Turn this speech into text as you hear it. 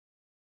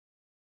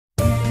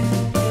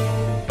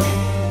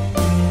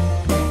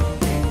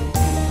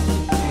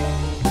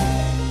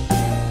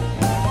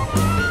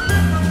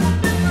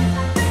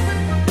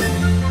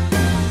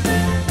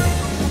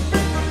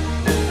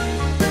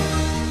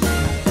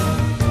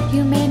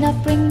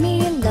bring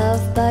me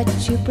love, but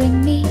you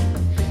bring me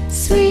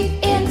sweet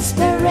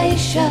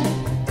inspiration.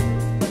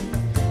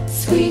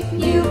 Sweet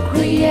new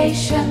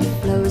creation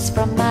flows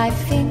from my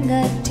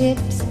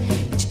fingertips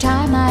each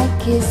time I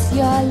kiss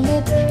your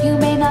lips. You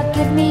may not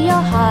give me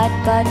your heart,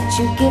 but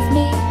you give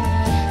me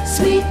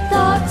sweet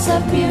thoughts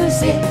of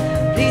music.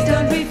 Please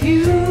don't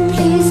refuse.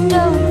 Please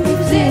don't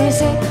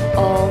refuse it.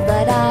 All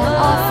that I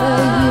offer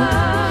you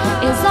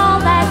is all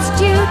that's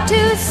due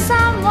to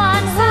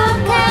someone who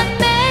can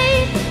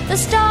make the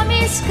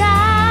stormy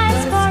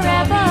skies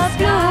forever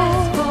blue,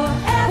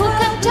 who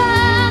can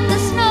turn the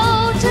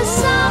snow to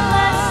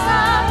summer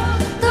sun,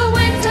 the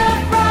winter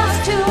frost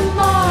to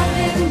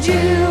morning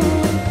dew.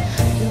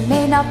 You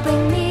may not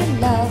bring me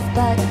love,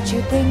 but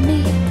you bring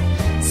me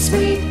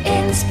sweet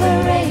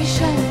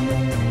inspiration.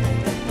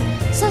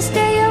 So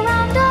stay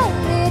around a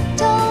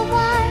little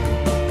while.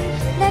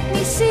 Let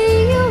me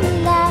see you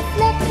laugh,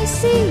 let me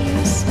see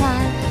you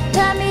smile.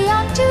 Turn me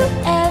on to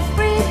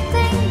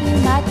everything you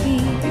might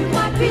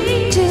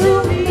be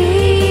to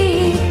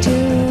me, to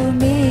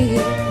me.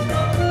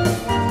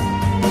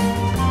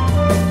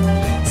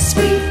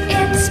 Sweet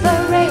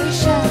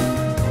inspiration,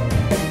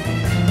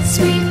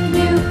 sweet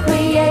new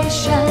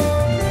creation.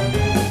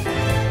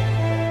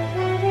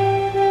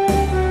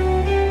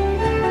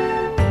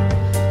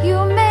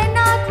 You may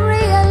not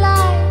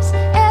realize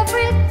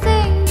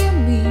everything you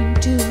mean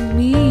to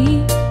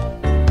me.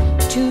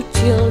 Two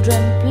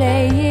children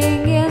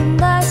playing in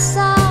the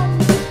sun,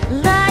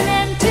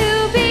 learning to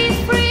be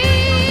free.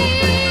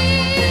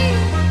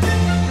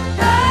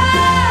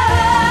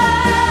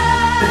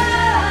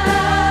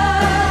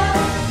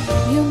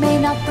 You may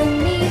not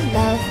bring me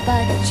love,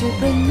 but you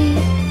bring me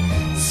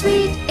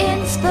sweet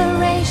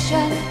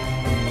inspiration.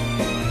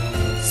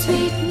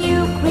 Sweet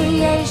new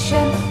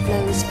creation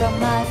flows from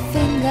my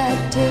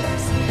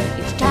fingertips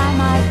each time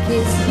I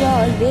kiss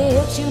your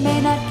lips. You may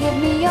not give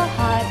me your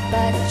heart,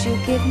 but you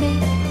give me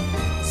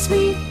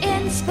sweet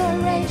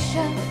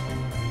inspiration.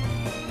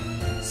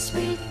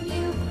 Sweet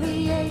new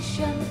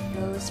creation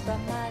flows from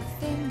my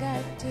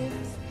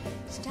fingertips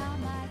each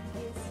time I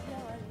kiss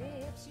your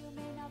lips. You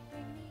may not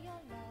bring me your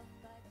love,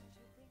 but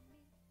you bring me.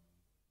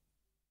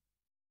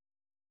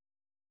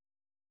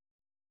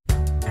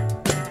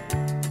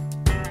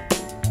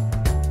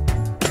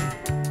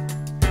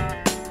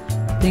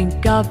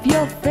 Think of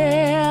your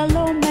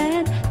fellow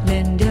man,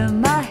 lend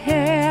him a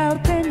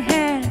helping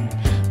hand,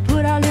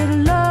 put a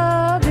little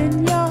love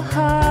in your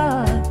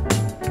heart.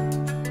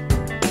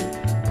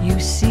 You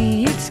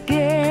see it's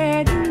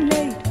getting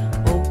late,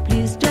 oh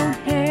please don't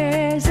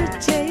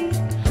hesitate,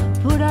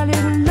 put a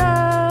little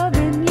love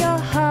in your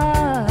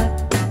heart.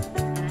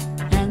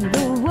 And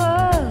the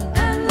world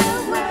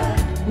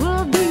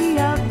will be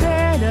a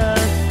better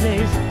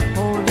place.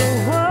 Oh, the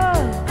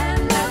world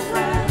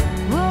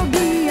will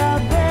be a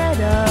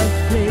better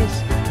place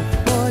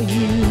for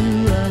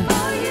you and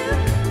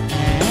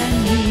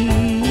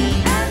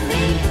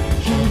me.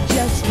 You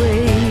just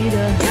wait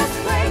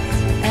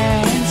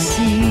and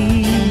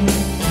see.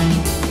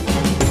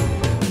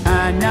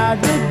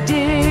 Another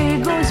day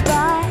goes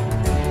by,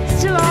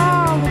 still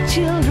all the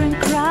children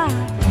cry,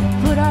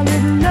 put a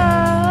little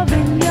love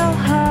in your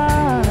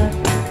heart.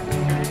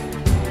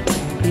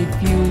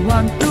 If you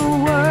want the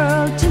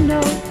world to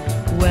know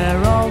where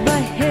all the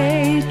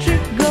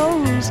hatred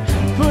goes,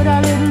 put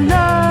a little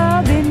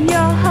love in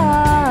your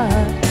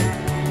heart.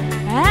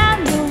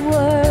 And the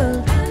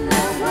world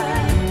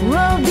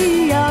will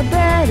be a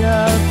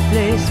better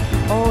place.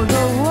 Oh,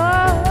 the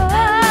world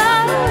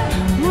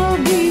will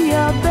be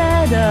a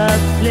better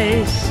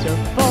place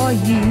for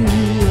you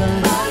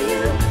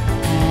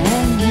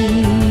and me.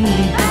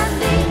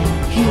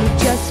 You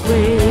just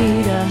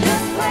wait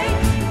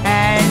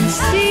and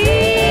see.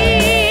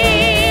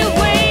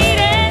 Wait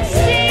and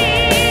see.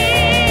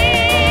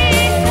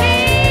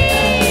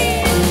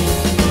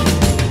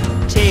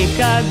 Take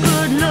a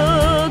good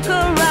look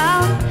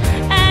around,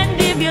 and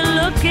if you're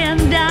looking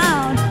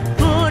down,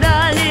 put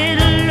a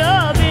little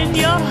love in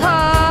your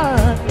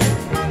heart.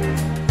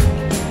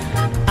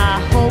 I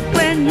hope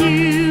when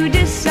you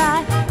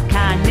decide,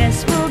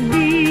 kindness will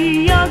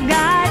be your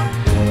guide.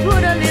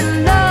 Put a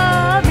little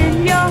love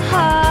in your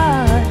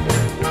heart.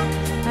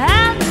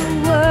 And the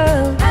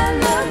world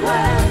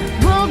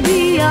will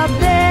be a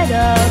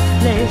better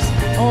place.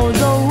 Oh,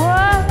 the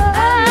world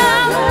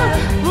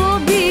will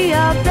be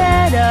a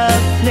better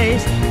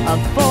place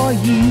for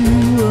you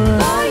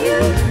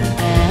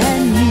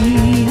and me.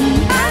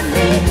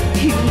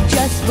 You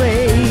just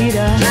wait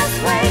and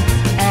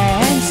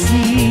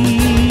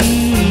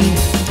see.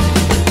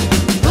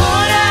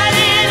 Put a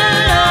little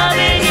love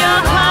in your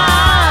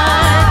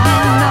heart. You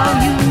know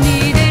you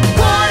need it.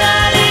 Put a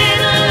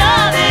little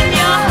love in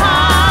your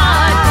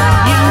heart.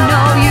 You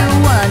know you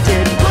want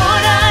it.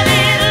 Put a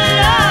little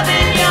love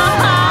in your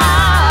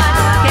heart.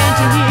 Can't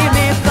you hear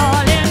me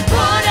calling?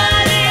 Put a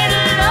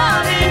little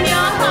love in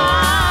your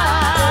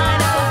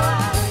heart.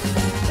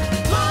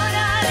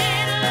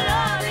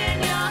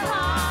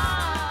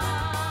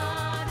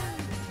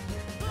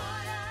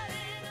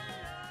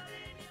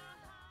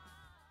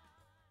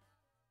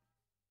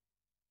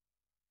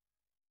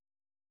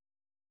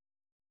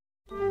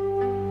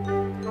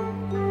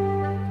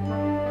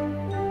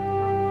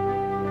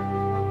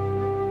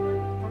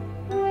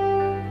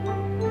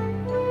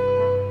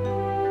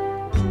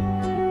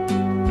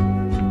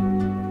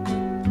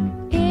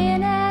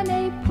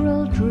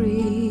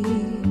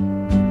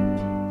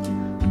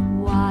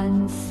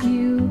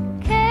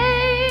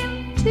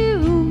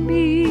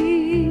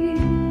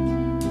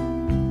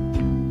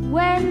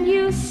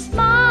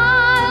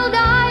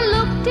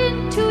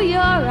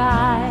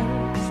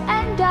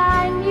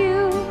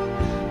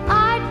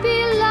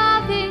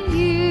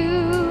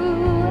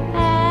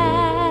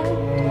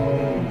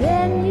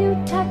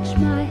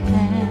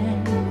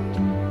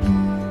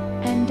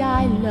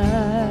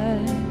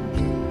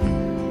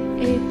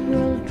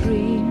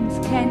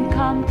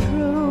 come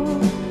true.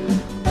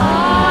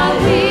 Are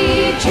we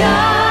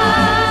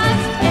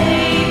just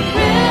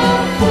April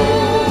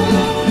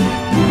fools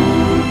who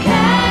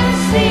can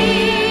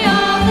see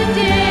all the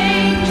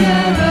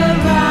danger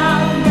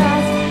around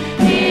us?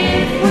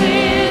 If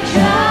we're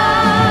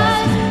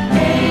just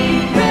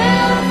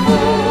April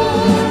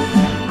fools,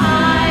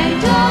 I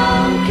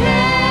don't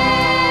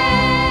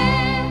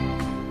care.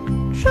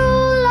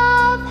 True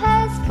love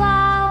has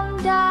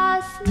found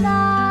us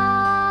now.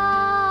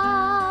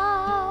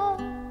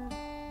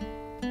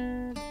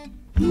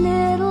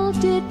 Little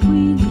did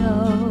we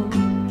know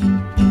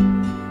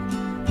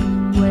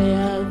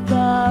where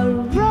the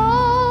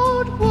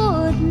road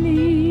would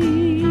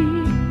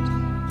lead.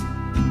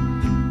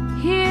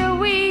 Here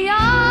we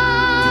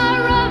are,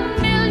 a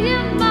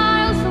million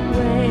miles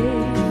away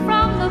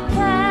from the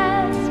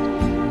past,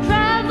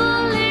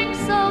 traveling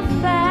so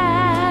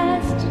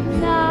fast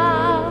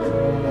now.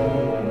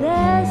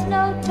 There's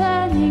no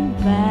turning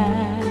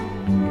back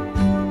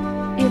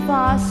if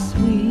our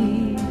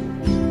sweet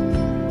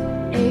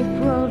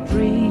April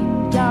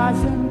dream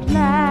doesn't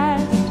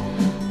last.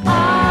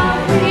 Are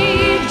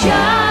we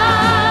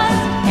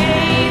just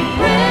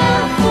April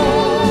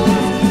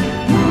fools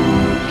who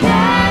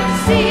can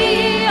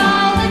see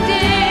all the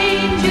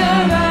danger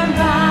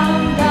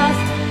around us?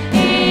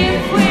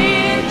 If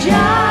we're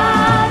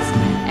just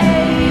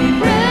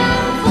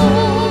April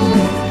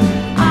fools,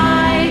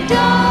 I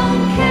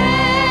don't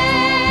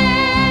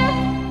care.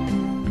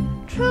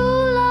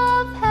 True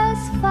love has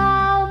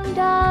found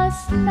us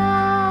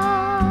now.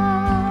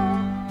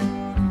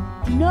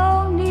 No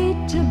need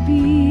to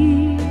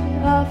be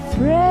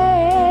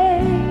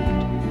afraid.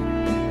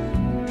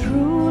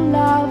 True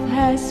love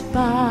has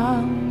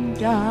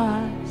found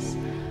us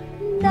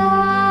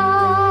now.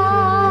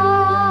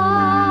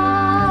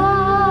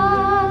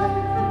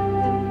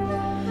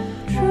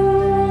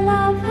 True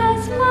love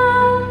has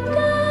found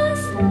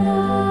us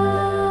now.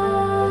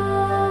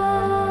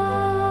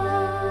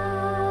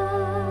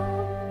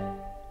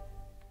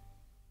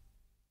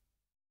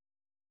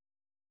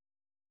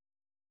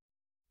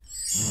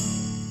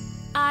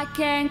 I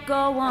can't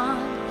go on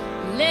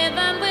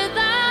living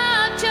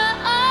without you.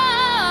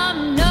 Oh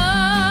no,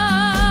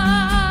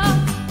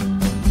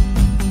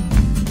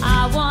 I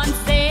once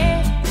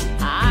said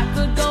I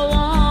could go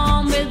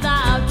on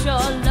without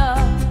your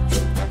love.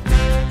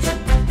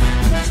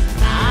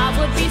 I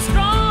would be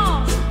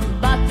strong,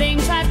 but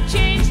things have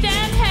changed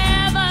and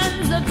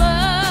heavens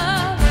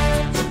above.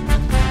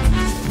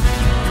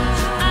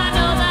 I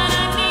know that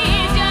I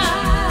need you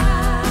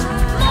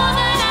more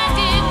than I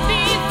did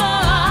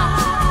before.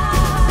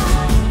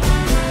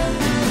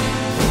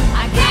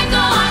 I can't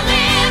go on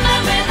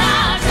living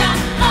without you.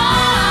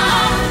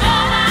 Oh no,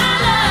 my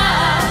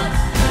love.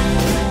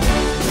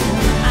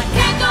 I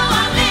can't go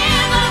on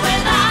living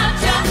without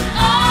you.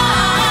 Oh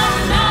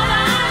no,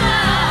 my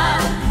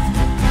love.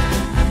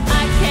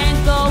 I can't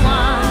go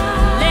on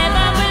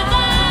living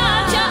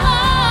without you.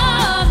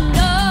 Oh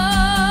no.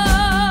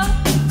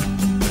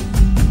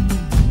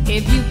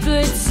 If you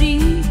could see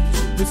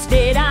the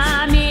state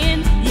I'm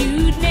in,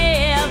 you'd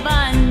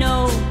never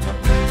know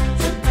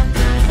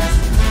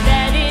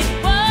that it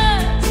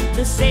was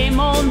the same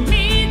old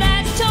me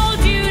that told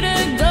you to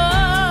go.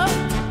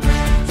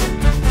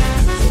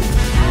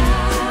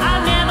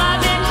 I've never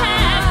been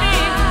happy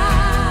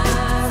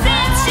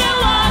since you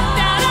walked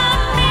out on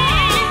me.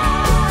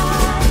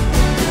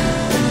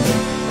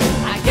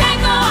 I can't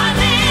go on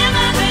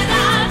living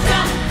without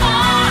you. Oh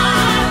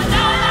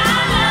no, my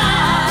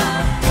love.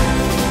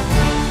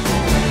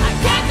 I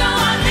can't go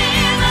on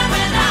living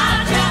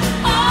without you.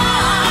 Oh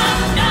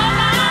no,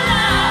 my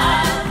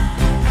love.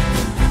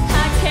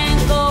 I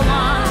can't go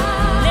on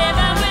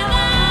living without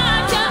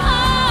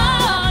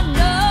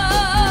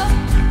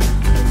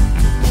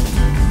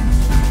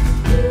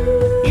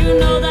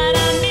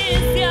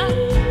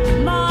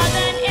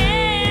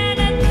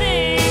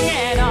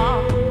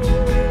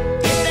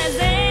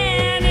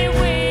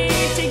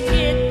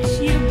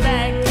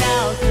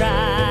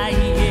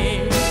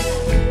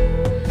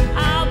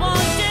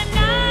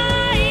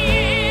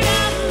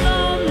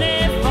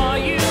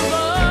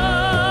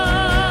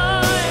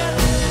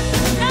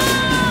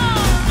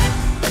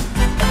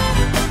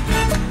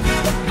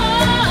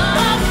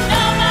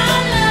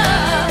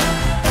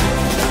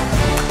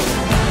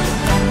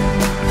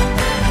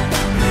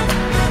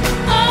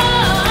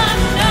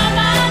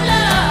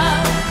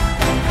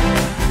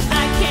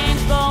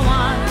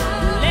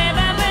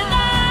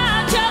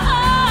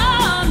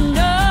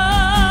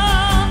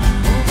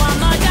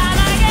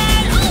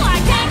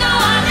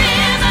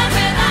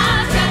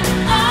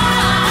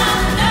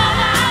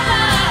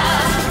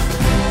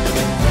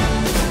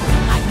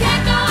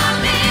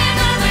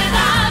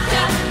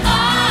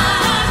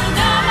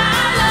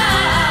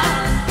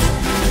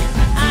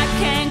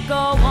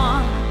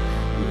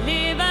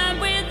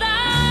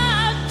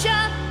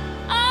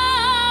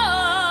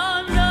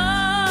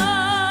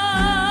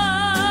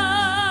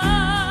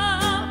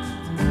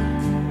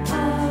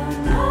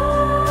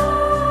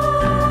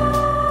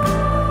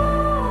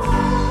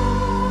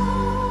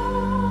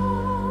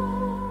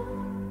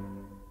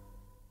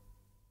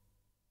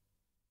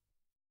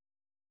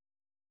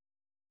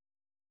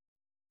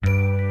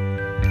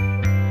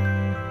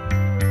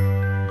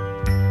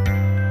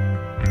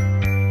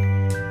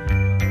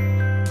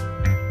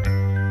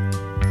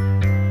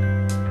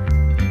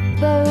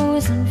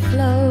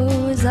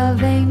waves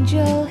of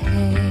angel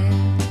hair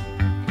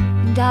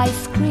and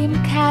ice cream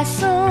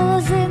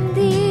castles in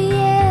the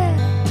air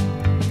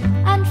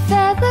and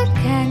feather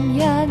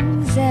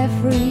canyons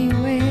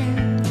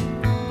everywhere.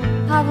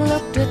 I've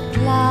looked at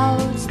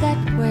clouds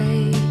that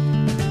way,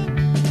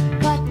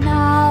 but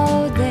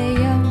now they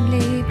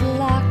only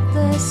block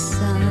the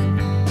sun.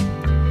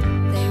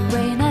 They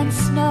rain and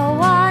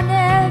snow on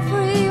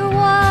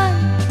everyone.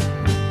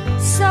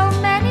 So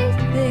many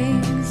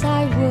things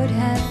I would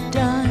have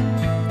done,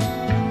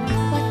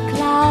 but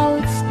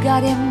clouds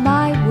got in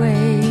my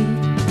way.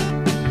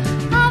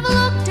 I've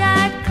looked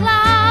at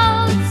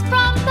clouds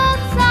from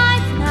both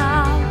sides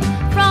now,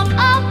 from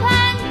up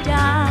and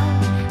down,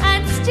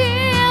 and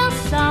still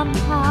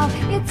somehow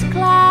it's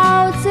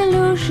clouds'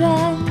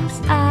 illusions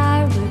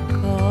I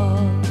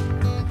recall.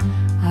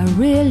 I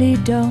really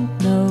don't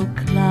know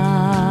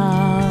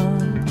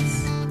clouds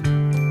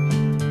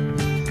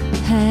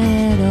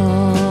at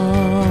all.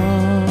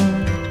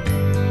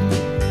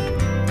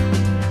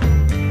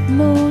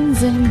 Moons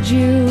and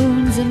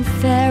Junes and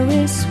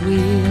Ferris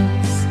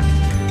wheels,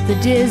 the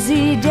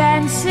dizzy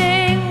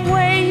dancing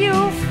way you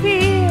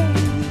feel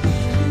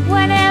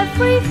when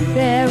every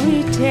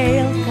fairy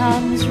tale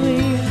comes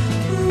real.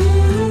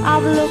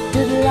 I've looked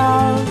at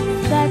love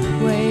that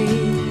way,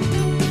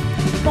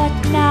 but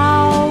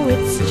now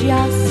it's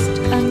just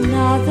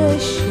another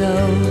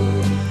show.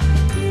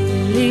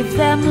 Leave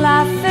them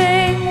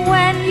laughing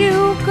when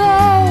you go,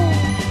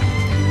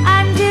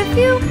 and if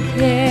you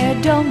care,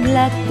 don't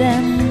let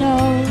them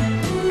know.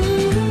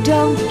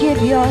 Don't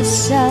give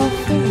yourself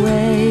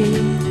away.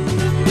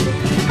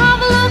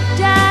 I've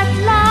looked at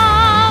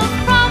love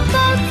from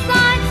both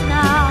sides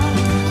now,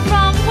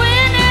 from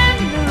win and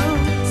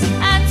lose,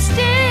 and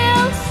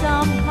still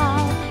somehow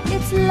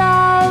it's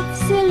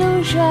love's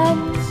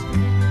illusions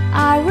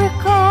I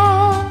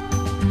recall.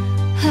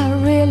 I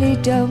really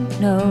don't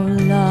know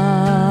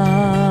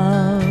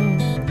love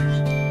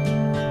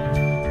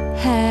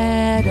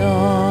at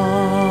all.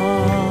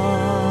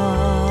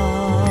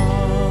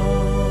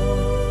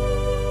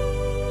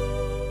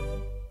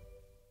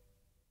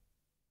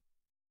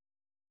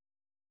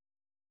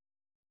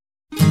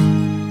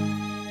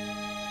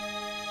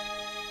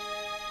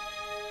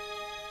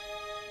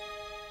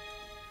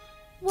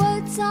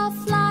 Words are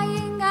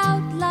flying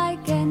out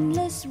like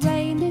endless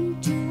rain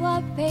into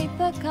a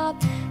paper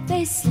cup.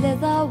 They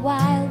slither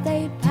while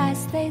they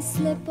pass, they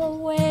slip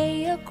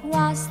away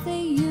across the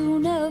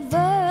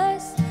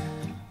universe.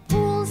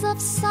 Pools of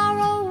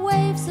sorrow,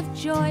 waves of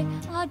joy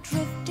are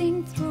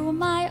drifting through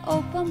my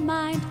open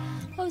mind,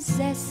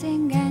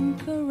 possessing and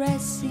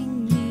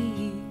caressing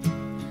me.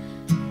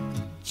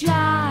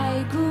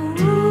 Jai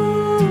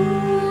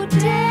Guru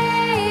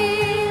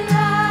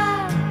Deva.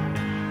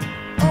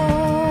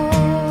 Oh,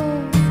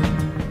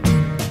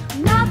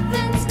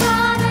 nothing's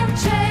gonna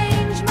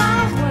change my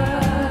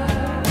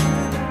world.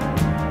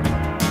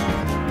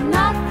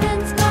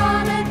 Nothing's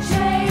gonna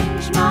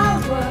change my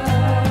world.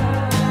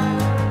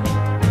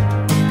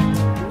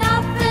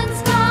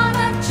 Nothing's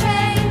gonna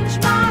change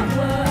my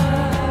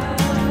world.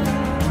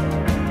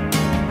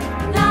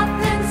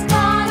 Nothing's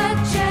gonna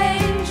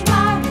change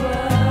my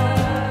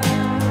world.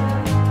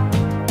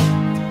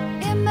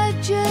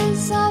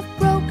 Images of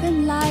broken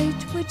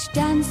light which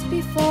dance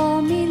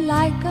before me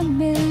like a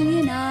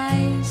million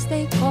eyes.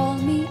 They call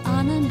me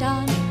on and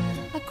on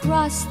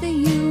across the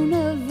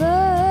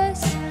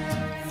universe.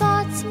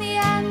 Thoughts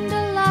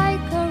meander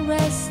like a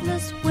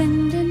restless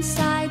wind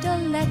inside a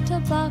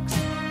letterbox.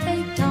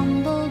 They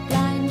tumble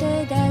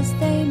blinded as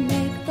they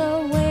make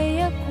their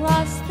way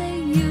across the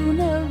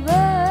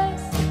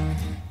universe.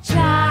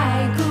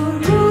 Jai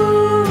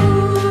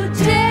Guru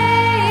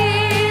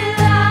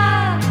Deva.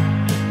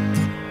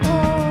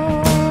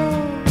 Oh,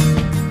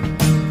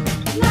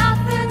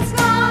 nothing's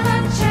gonna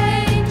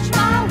change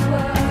my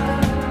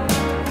world.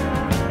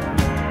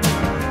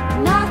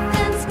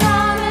 Nothing's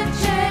gonna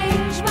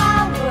change my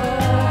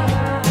world.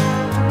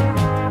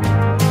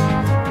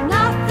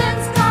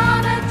 Nothing's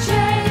gonna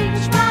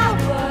change my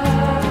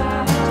world.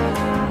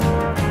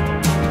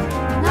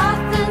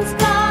 Nothing's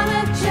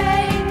gonna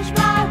change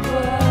my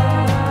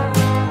world.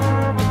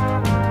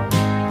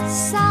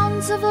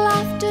 Sounds of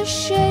laughter,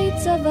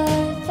 shades of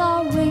earth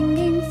are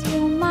ringing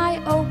through my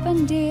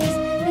opened ears,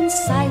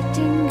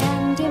 inciting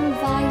and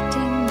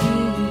inviting me.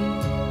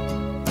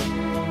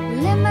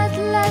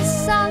 Limitless,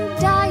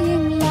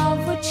 undying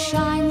love which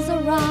shines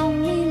around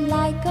me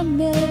like a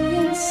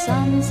million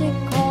suns. It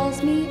calls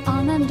me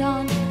on and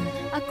on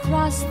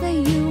across the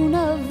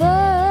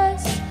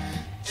universe.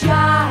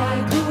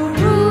 Jai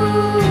Guru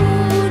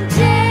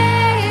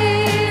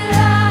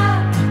Deva.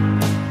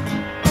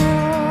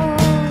 Oh,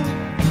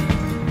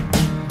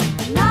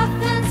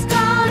 nothing's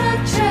gonna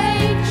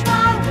change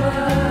my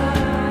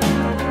world.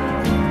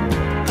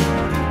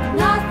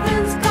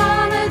 Nothing's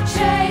gonna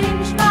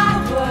change my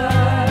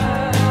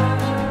world.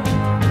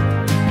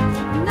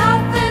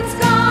 Nothing's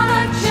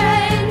gonna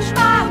change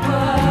my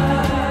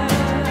world.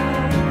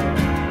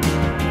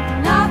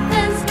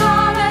 Nothing's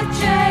gonna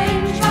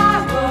change my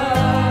world.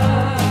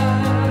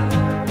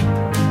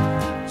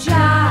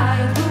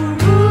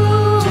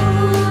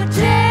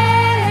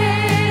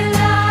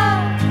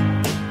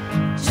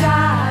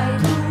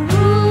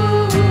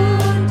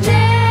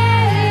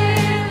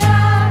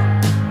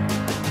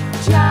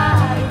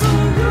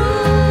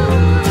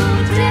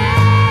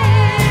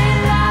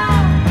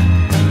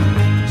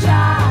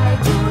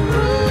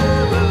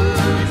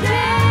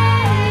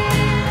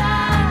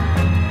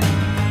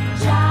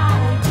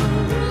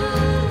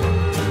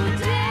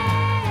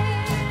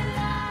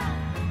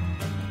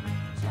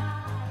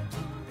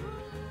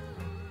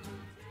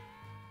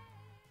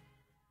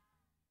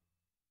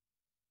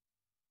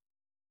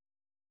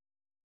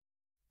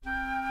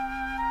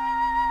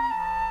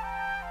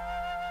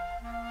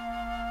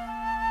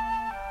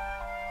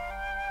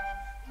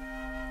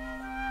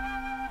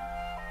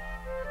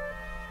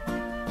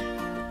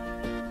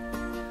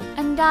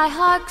 and I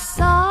hug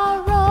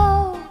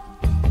sorrow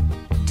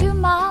to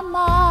my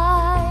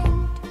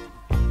mind,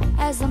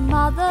 as a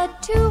mother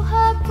to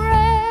her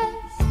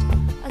breast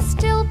a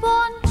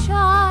stillborn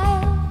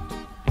child.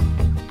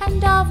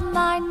 And of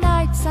my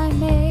nights I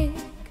make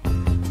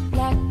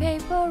black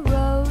paper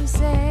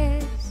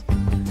roses,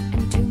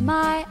 and to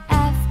my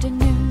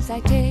afternoons I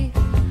take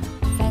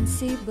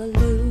fancy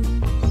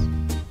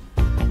balloons.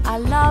 I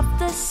love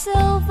the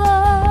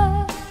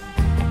silver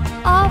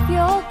of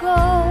your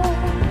gold,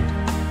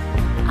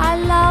 I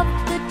love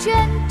the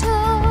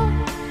gentle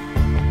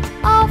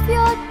of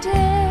your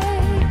day,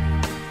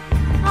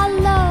 I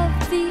love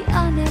the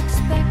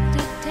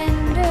unexpected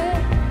tender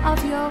of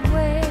your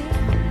way.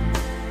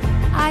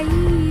 I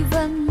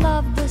even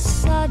love the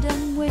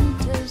sudden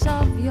winters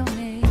of your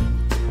name.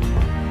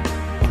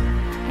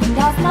 And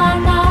of my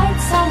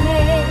nights I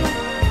make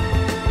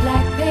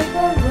black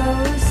paper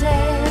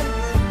roses,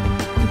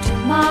 and to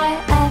my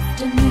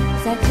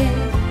afternoons I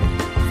take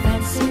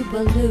fancy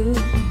balloons.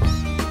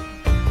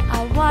 I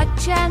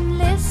watch and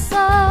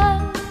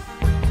listen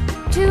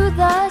to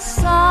the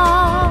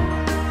song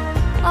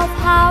of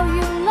how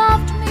you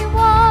loved me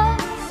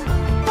once,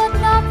 but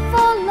not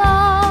for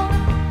long.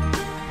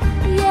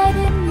 Yet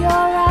in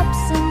your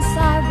absence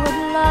I would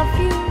love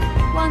you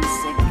once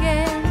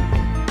again.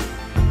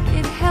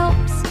 It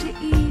helps to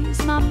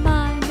ease my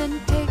mind and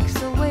takes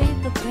away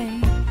the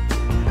pain.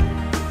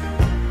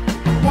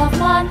 And of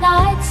my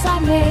nights I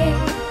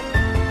make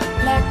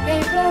black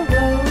paper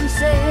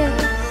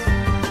roses,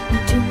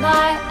 and to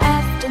my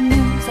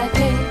afternoons I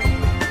take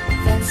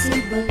fancy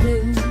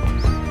balloons.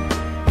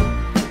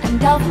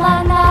 And of my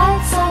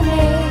nights I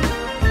make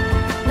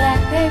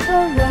black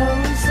paper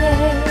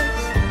roses,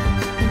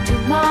 to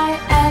my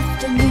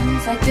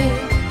afternoons I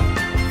take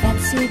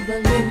fancy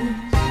balloons.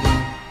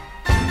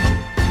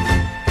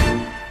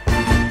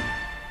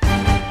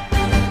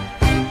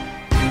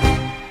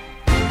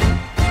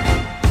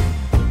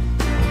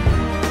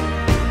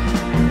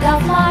 And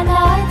of my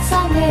nights I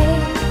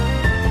make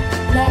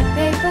black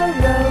paper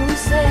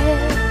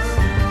roses,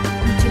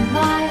 and to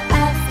my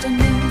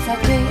afternoons I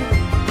take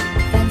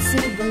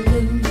fancy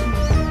balloons.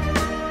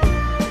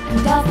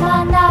 And of my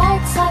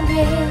nights I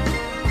make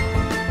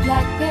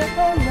black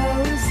paper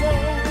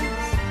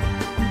roses,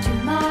 and to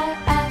my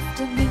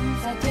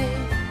afternoons I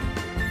take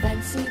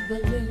fancy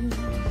balloons.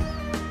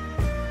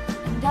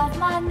 And of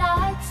my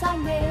nights I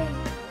make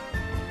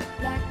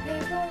black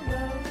paper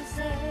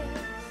roses,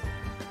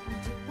 and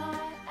to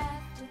my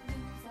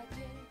afternoons I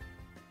take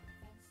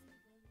fancy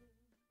balloons.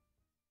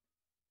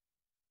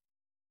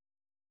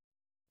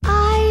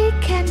 I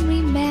can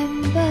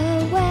remember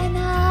when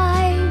I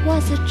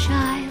was a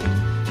child,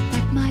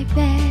 that my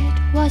bed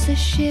was a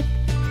ship,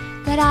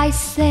 that I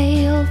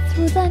sailed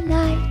through the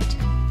night.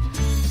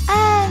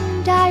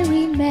 And I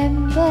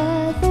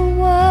remember the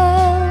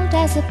world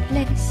as a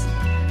place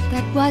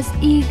that was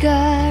eager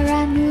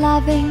and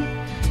loving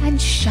and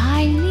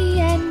shiny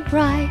and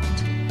bright.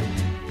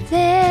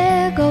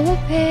 There go a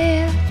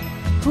pair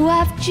who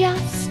have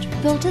just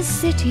built a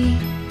city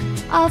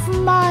of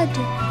mud,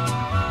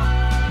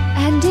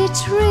 and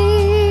it's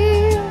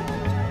real.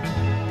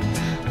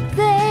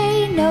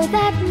 They know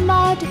that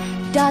mud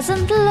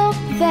doesn't look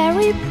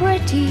very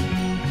pretty,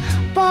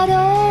 but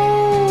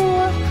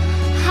oh,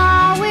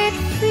 how it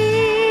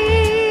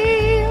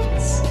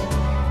feels.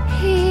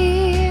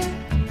 Here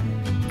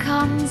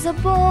comes a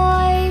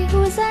boy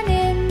who's an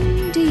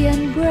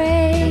Indian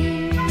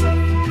brave.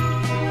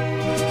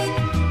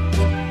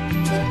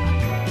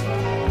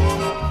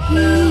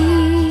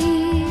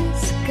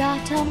 He's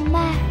got a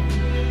map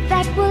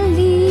that will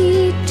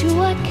lead to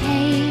a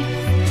cave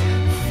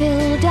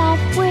filled up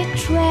with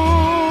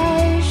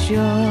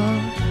treasure.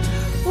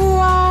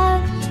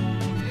 One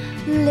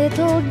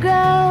little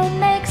girl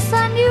makes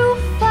a new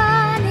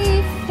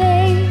funny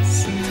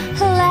face,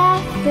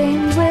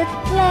 laughing with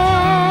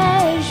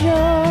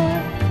pleasure.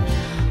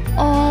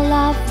 All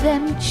of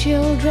them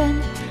children,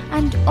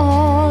 and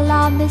all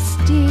are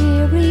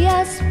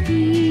mysterious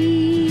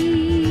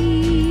people.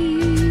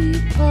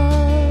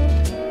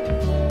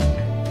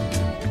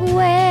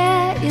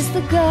 Where is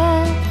the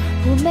girl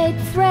who made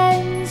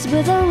friends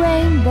with a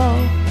rainbow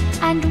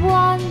and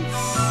once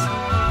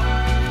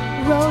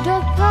rode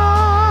a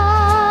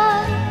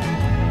pond?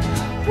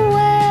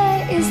 Where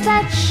is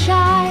that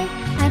shy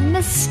and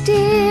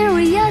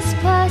mysterious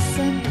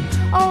person?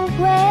 Oh,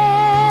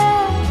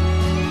 where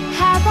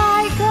have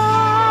I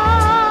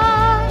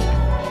gone?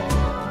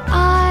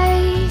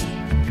 I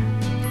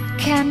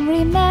can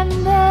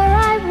remember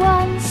I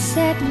once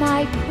said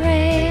my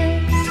prayers.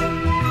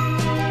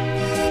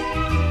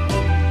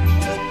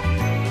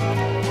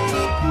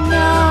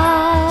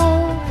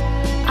 Now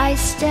I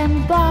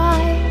stand by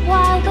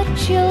while the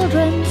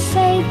children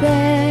say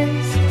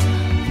theirs,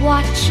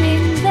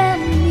 watching them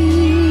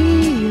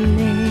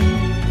kneeling.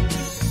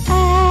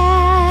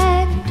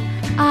 And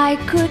I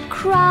could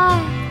cry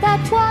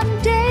that one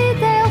day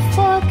they'll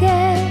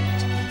forget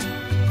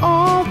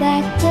all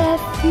that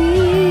they're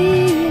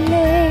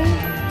feeling.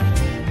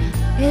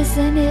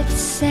 Isn't it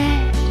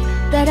sad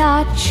that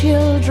our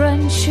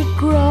children should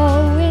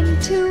grow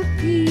into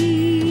people.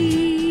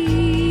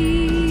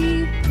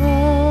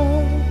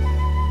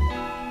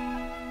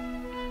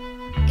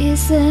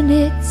 Isn't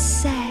it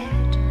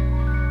sad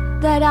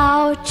that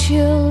our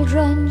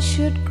children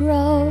should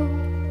grow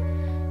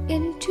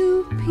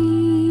into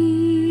people?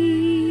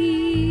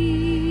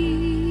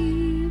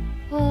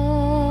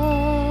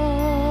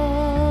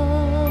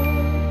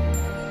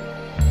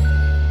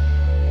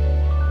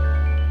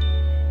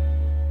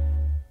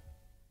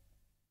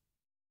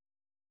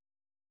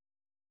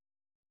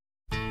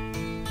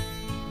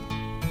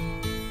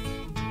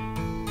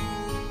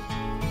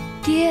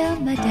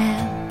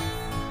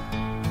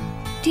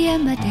 Dear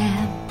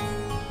Madame,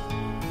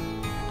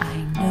 I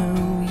know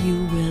you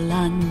will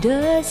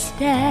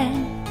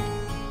understand.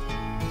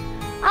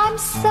 I'm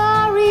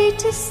sorry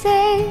to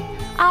say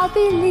I'll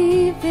be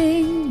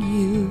leaving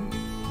you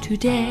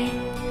today.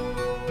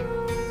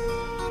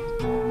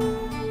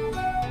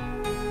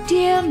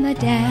 Dear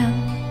Madame,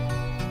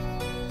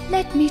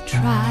 let me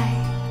try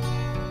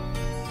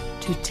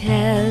to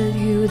tell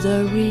you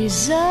the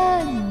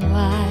reason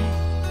why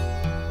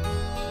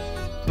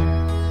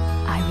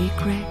I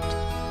regret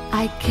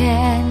I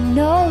can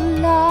no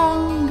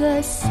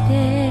longer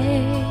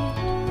stay.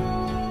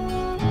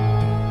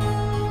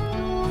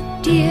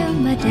 Dear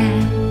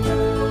Madame,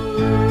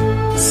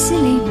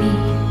 silly me,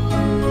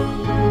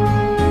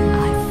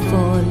 I've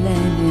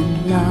fallen in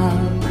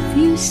love,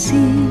 you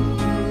see.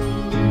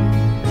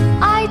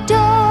 I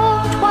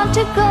don't want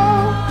to go,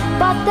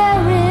 but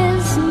there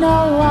is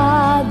no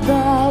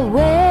other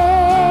way.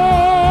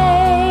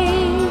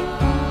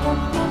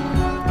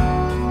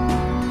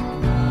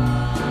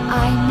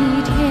 I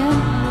need him,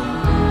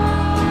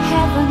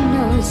 heaven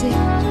knows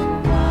it.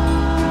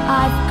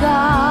 I've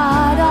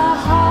got a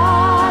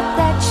heart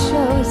that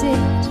shows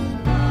it.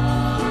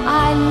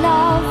 I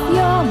love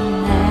your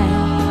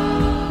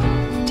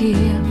man,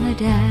 dear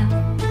Madame.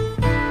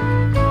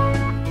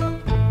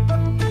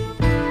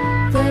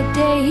 The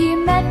day he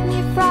met me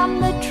from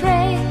the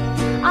train,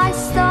 I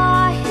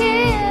saw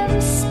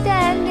him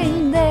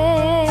standing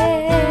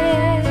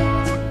there.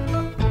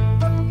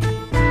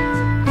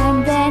 And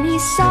then he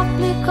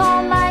softly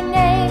called my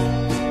name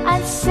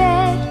and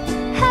said,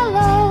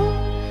 hello,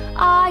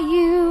 are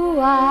you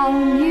our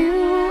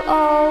new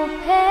au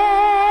pair?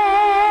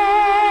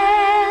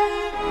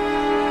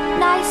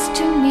 Nice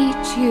to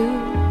meet you,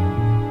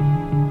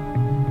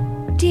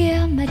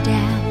 dear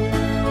Madame.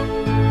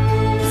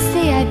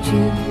 Say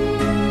adieu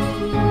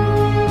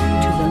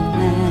to the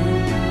man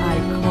I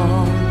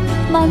call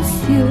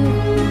Monsieur.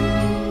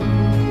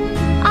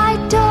 I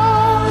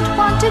don't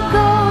want to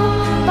go,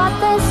 but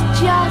there's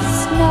just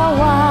no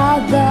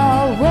other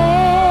way.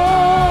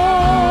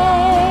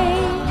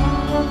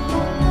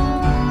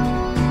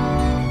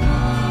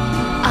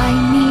 I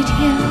need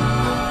him,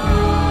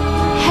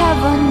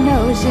 heaven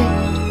knows it.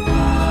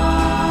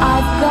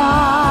 I've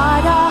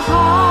got a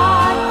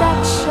heart that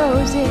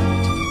shows it.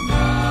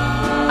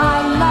 I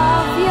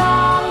love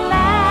your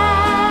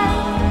man,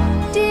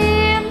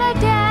 dear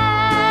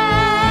Madame.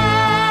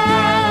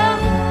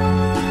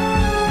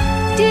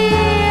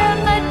 Dear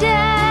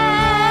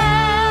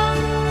Madame,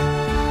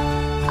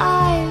 I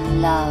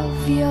love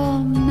your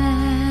man.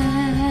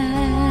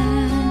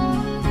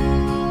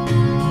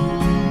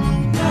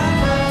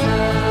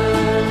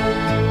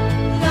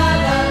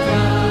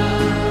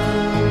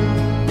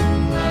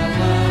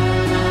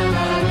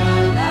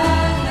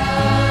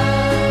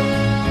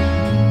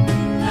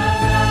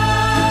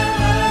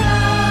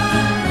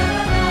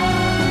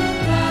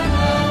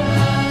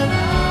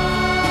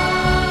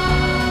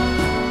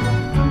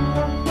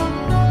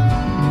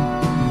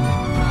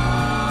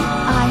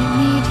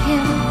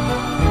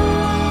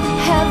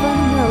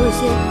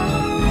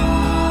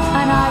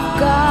 And I've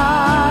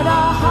got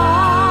a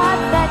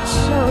heart that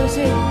shows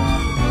it.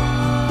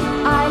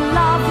 I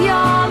love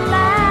your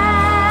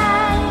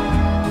man,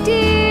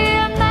 dear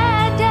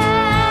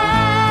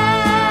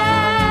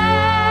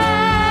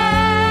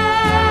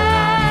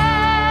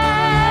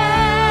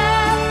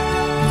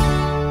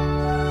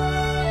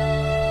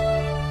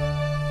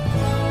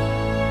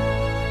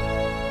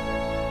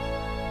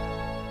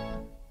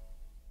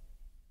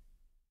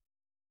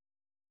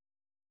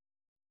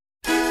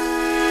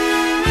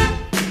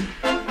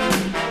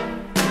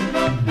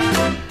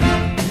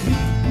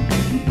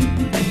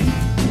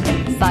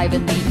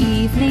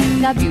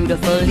a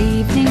beautiful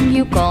evening,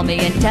 you call me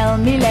and tell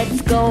me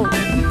let's go.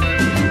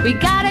 We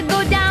gotta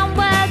go down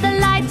where the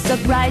lights are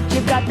bright.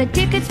 You've got the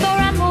tickets for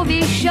a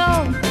movie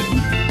show.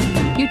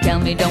 You tell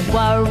me don't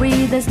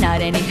worry, there's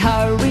not any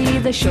hurry.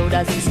 The show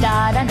doesn't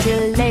start until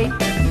late.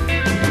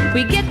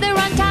 We get there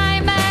on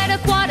time at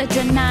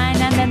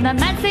 9:15, and then the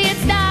man say it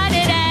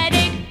started at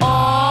 8.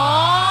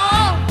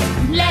 Oh,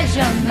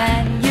 leisure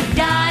man, you've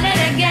done it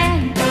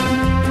again.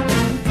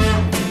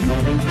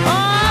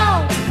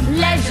 Oh,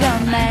 leisure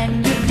man,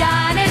 you've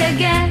done it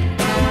again.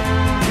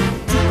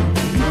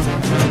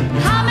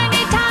 How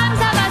many times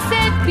have I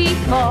said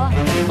before,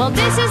 well,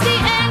 this is the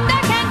end,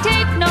 I can't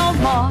take no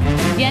more.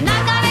 You're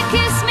not gonna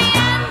kiss me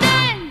and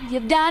then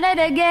you've done it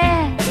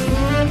again.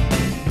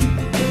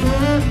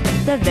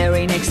 The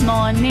very next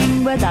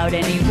morning, without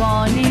any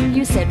warning,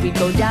 you said we'd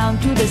go down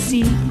to the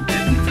sea.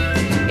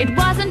 It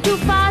wasn't too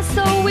far,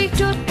 so we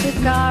took the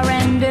car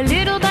and a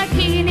little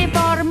bikini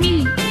for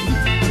me.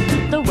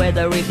 The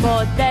weather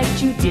report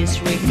that you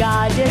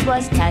disregarded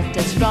was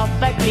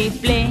catastrophically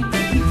plain.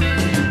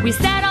 We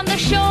sat on the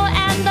shore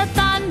and the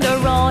thunder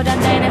roared,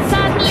 and then it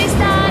suddenly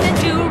started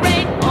to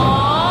rain.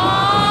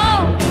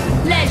 Oh,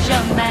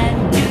 leisure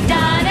man, you've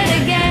done it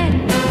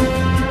again.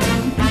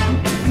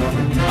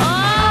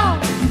 Oh,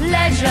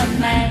 leisure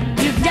man,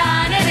 you've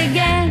done it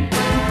again.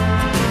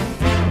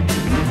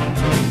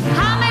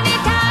 How many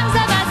times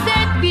have I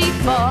said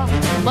before,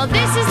 well,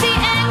 this is the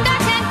end, I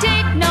can't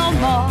take no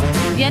more.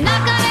 You're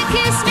not gonna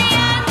kiss me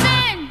and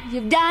then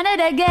you've done it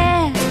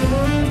again.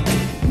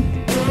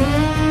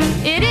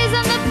 It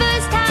isn't the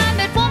first time,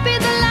 it won't be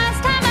the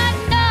last time, I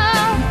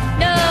know.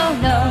 No,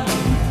 no.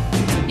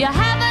 You're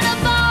having a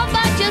ball,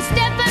 but you're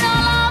stepping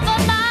all over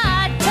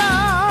my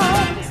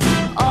toes.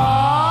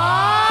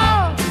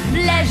 Oh,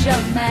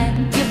 leisure man,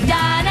 you've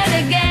done it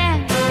again.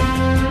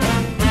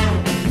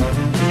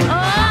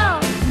 Oh,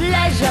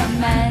 leisure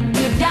man,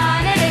 you've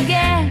done it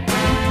again.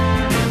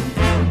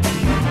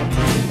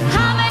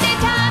 How many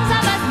times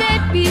have I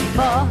said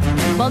before,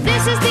 well,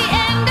 this is the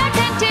end, I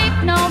can't take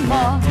no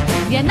more.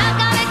 You're not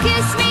gonna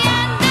kiss me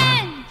and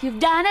then you've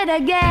done it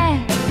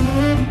again.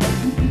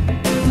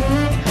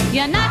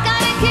 You're not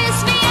gonna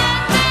kiss me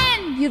and then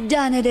you've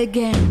done it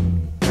again.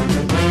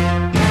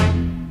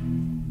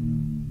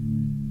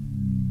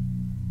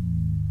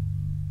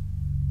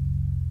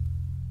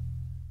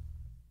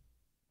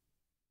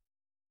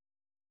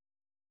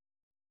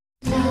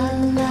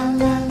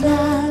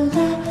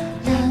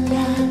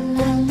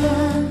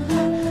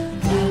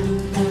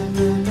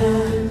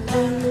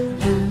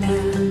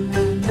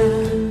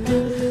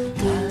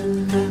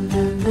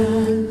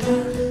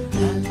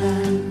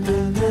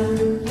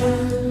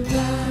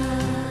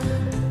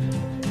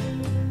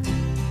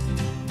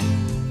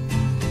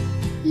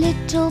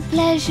 Little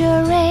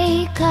pleasure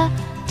acre,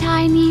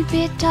 tiny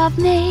bit of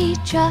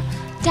nature,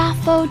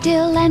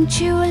 daffodil and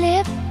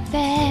tulip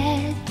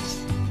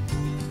beds.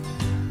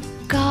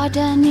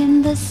 Garden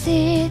in the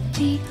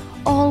city,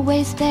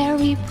 always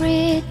very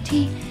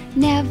pretty,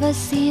 never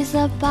sees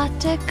a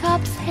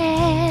buttercup's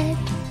head.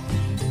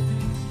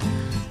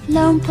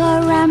 Lone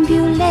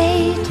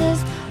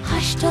perambulators,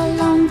 hushed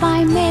along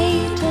by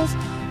maters,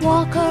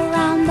 walk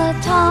around the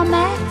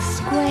tarmac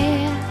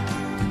square.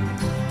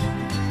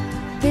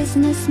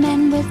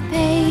 Businessmen with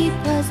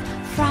papers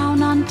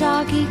frown on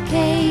doggy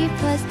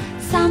capers,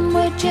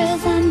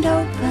 sandwiches and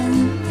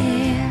open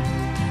air.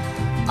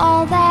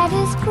 All that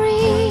is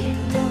green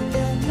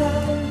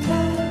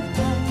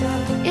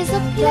is a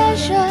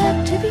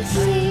pleasure to be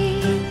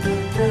seen,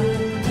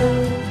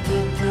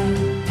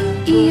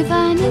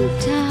 even in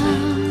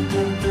town,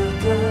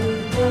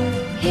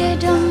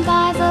 hidden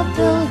by the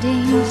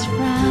building's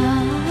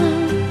frown.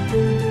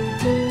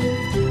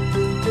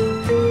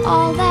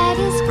 All that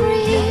is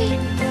green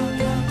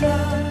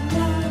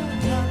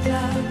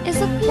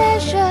is a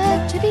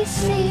pleasure to be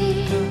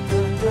seen,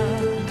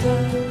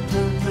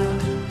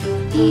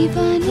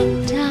 even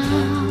in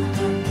town,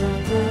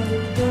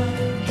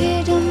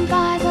 hidden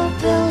by the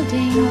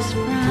building's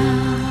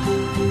frown.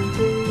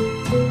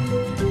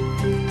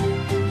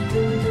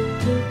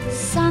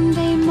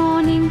 Sunday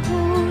morning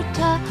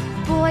hooter,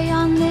 boy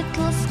on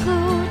little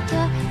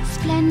scooter,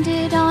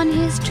 splendid on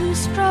his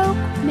two-stroke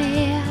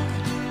mare.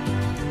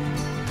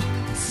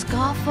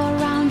 Scarf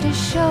around his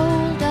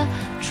shoulder,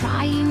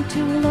 trying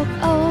to look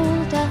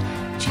older,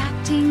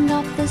 chatting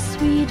of the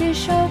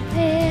Swedish au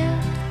pair.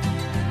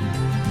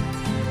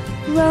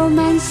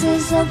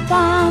 Romances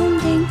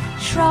abounding,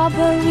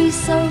 shrubbery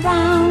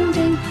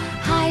surrounding,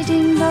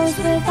 hiding those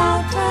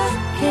without a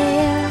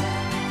care.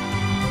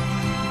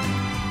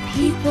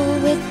 People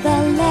with the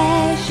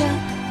leisure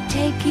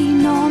take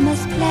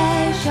enormous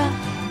pleasure,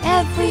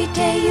 every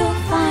day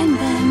you'll find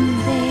them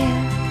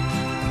there.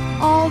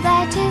 All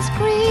that is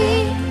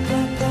green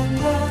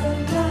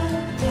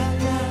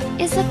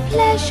is a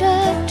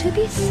pleasure to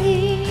be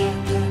seen,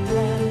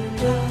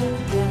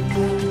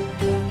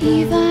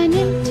 even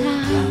in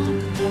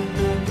town,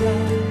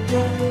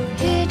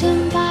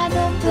 hidden by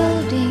the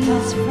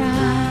building's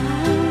frown.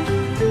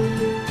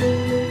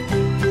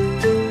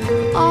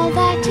 All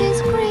that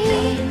is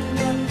green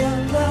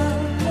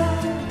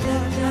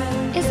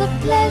is a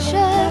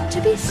pleasure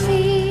to be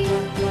seen,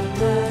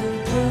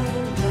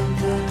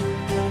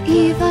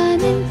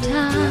 even in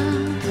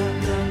town,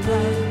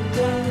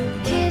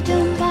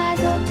 hidden by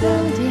the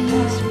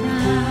building's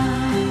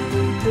frown.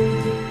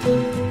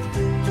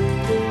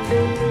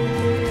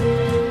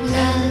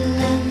 La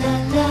la la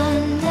la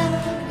la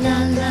la la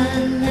la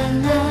la la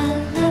la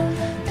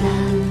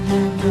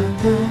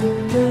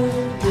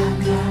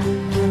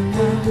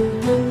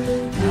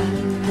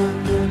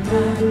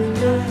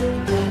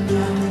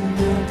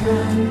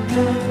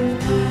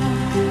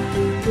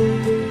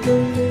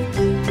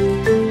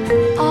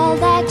All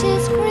that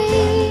is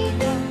green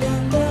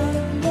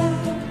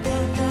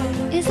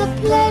is a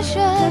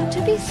pleasure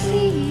to be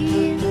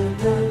seen,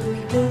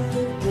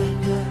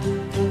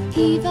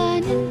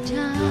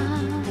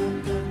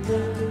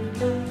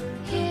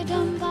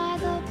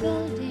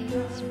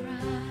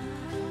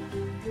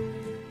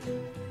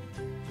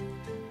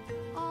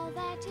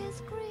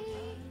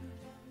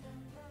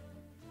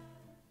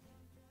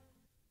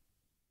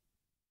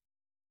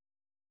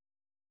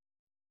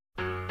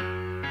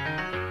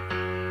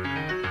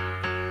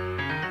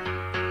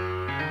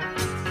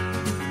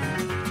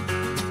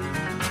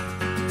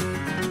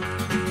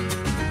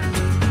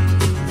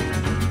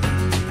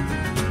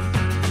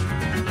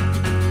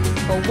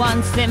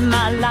 once in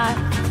my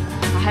life,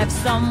 I have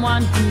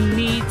someone who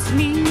needs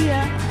me,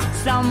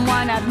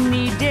 someone I've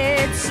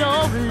needed so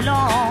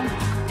long.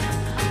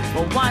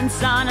 For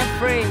once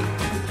unafraid,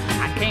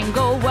 I can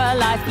go where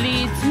life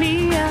leads me,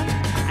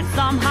 and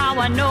somehow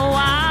I know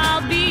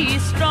I'll be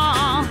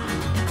strong.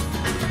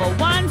 For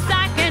once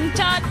I can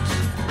touch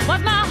what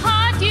my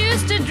heart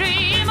used to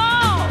dream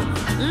of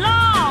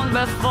long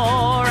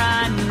before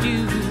I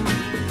knew.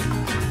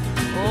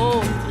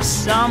 Oh,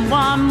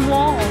 someone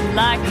warm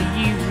like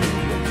you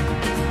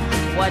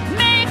would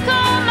make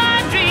all my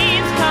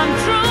dreams come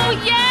true.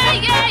 Yeah,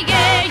 yeah,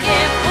 yeah,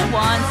 yeah. For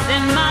once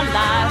in my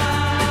life,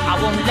 I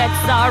won't let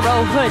sorrow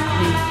hurt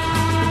me,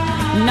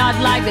 not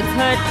like it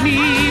hurt me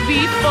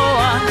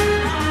before.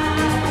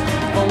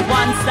 For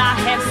once I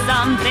have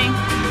something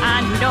I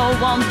know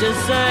won't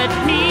desert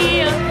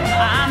me.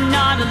 I'm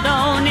not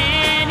alone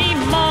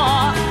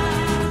anymore.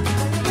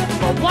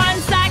 For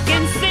once I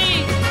can see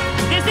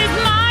this is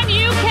mine,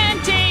 you can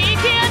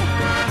take it.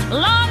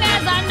 Long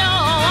as I know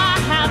I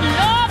have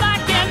love, I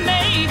can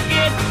make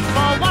it.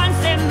 For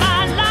once in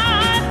my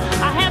life,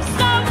 I have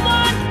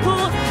someone who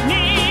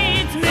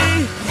needs me.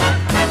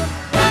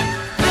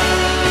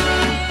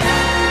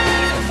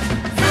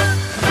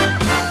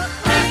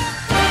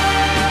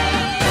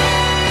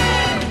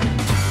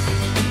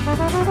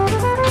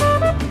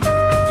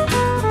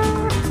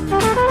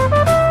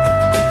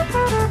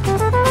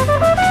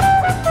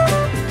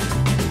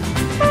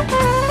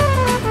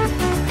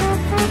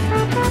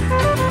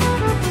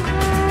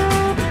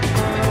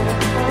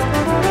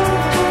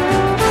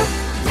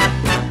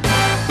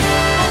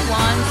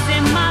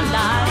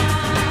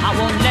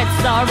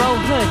 Sorrow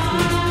hurt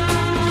me,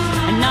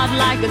 and not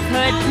like it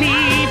hurt me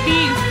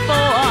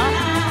before.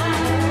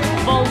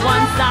 For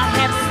once I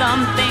have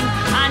something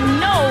I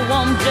know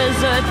won't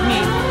desert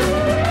me.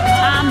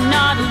 I'm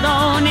not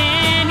alone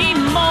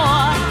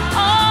anymore.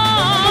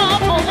 Oh,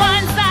 for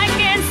once I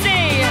can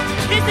say,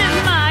 this is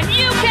mine,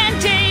 you can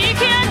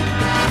take it.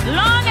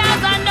 Long as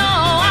I know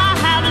I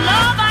have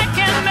love, I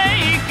can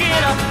make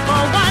it.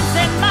 For once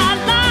in my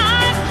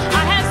life,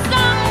 I have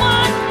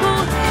someone who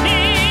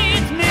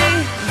needs me.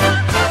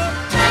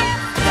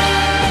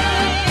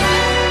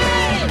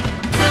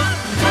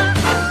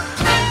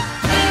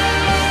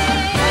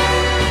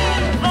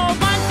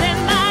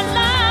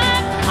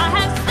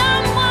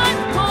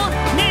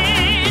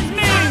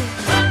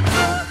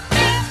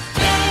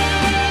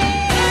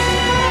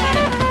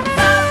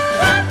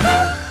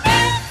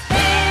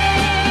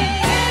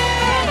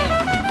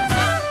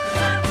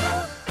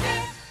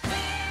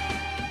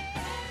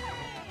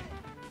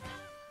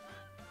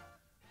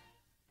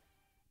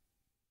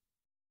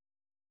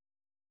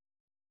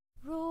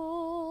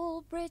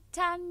 Rule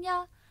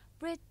Britannia,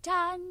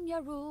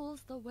 Britannia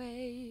rules the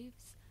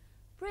waves.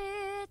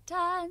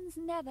 Britons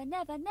never,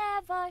 never,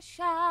 never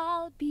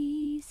shall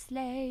be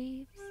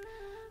slaves.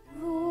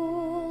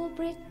 Rule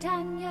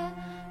Britannia,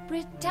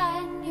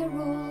 Britannia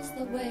rules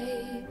the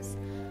waves.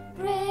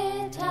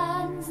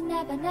 Britons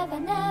never, never,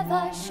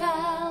 never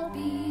shall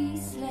be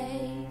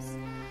slaves.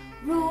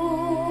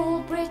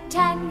 Rule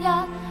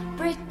Britannia,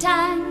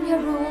 Britannia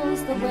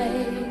rules the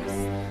waves.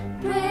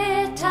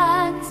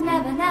 Britons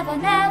never, never,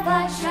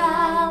 never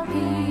shall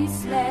be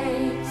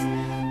slaves.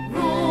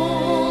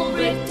 Rule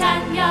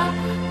Britannia,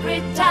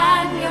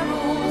 Britannia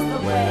rules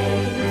the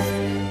waves.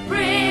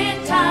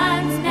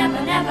 Britons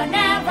never, never,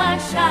 never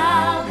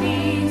shall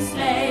be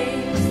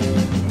slaves.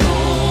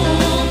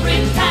 Rule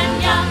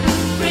Britannia,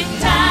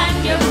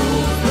 Britannia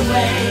rules the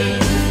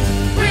waves.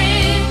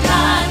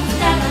 Britons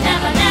never,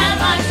 never,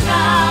 never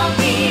shall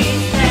be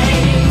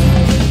slaves.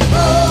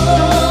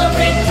 Rule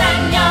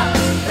Britannia,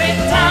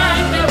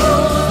 Britannia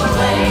rules the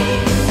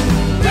waves.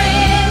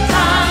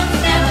 Britons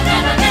never,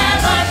 never,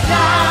 never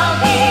shall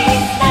be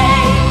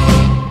slaves.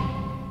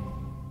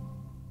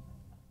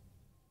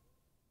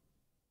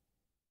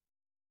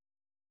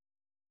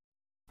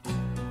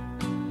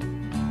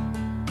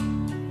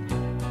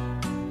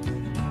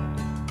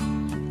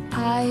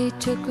 I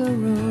took a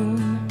room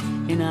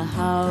in a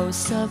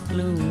house of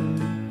gloom,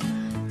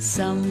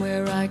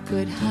 somewhere I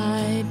could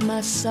hide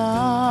my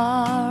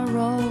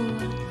sorrow.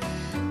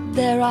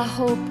 There I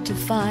hoped to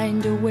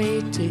find a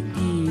way to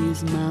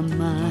ease my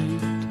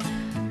mind.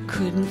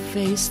 Couldn't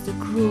face the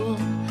cruel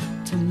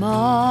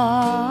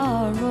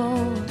tomorrow.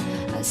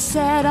 I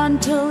sat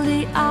until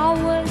the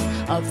hours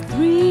of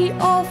 3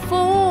 or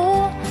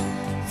 4.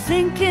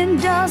 Thinking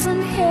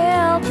doesn't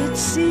help, it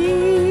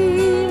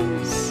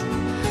seems.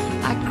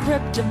 I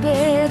crept to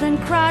bed and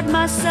cried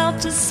myself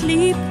to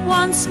sleep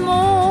once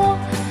more.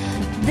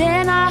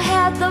 Then I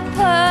had the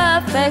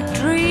perfect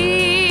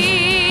dream.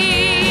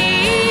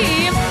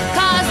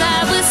 'Cause I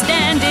was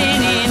standing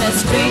in a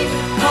street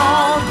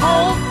called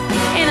Hope,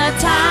 in a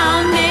town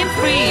named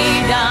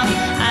Freedom,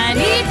 and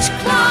each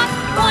clock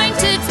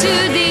pointed to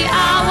the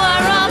hour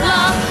of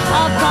love.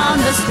 Upon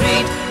the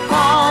street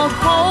called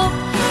Hope,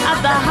 at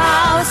the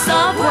house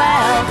of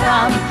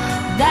welcome,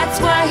 that's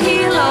where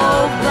he'll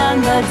open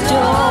the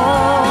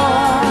door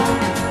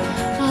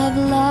of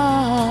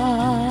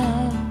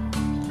love.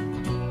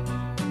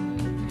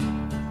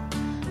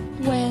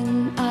 When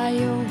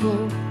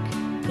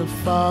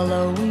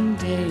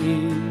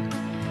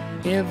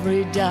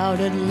doubt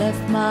had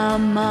left my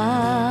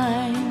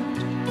mind.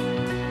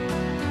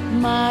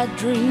 My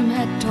dream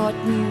had taught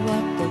me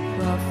what the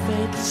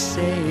prophets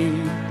say: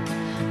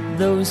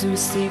 those who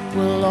seek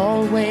will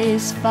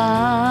always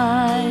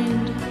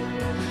find.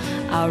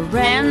 I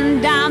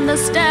ran down the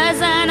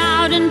stairs and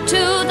out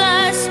into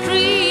the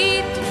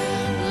street,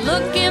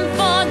 looking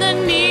for the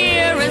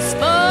nearest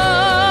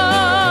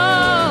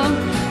phone.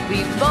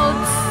 We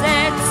both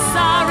said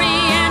sorry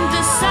and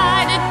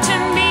decided to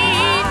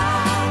meet,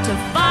 to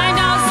find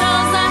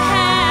ourselves a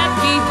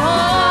happy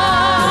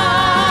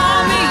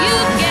home. You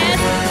guess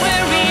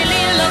we're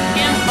really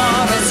looking for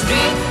a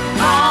street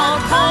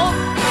called hope,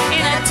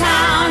 in a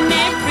town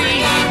named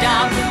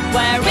freedom,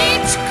 where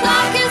each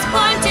clock is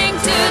pointing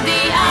to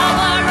the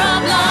hour of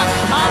love.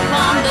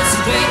 Upon the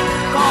street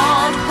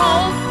called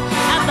hope,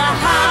 at the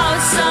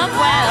house of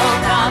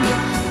welcome,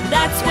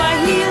 that's where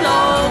he'll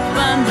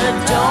open the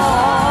door.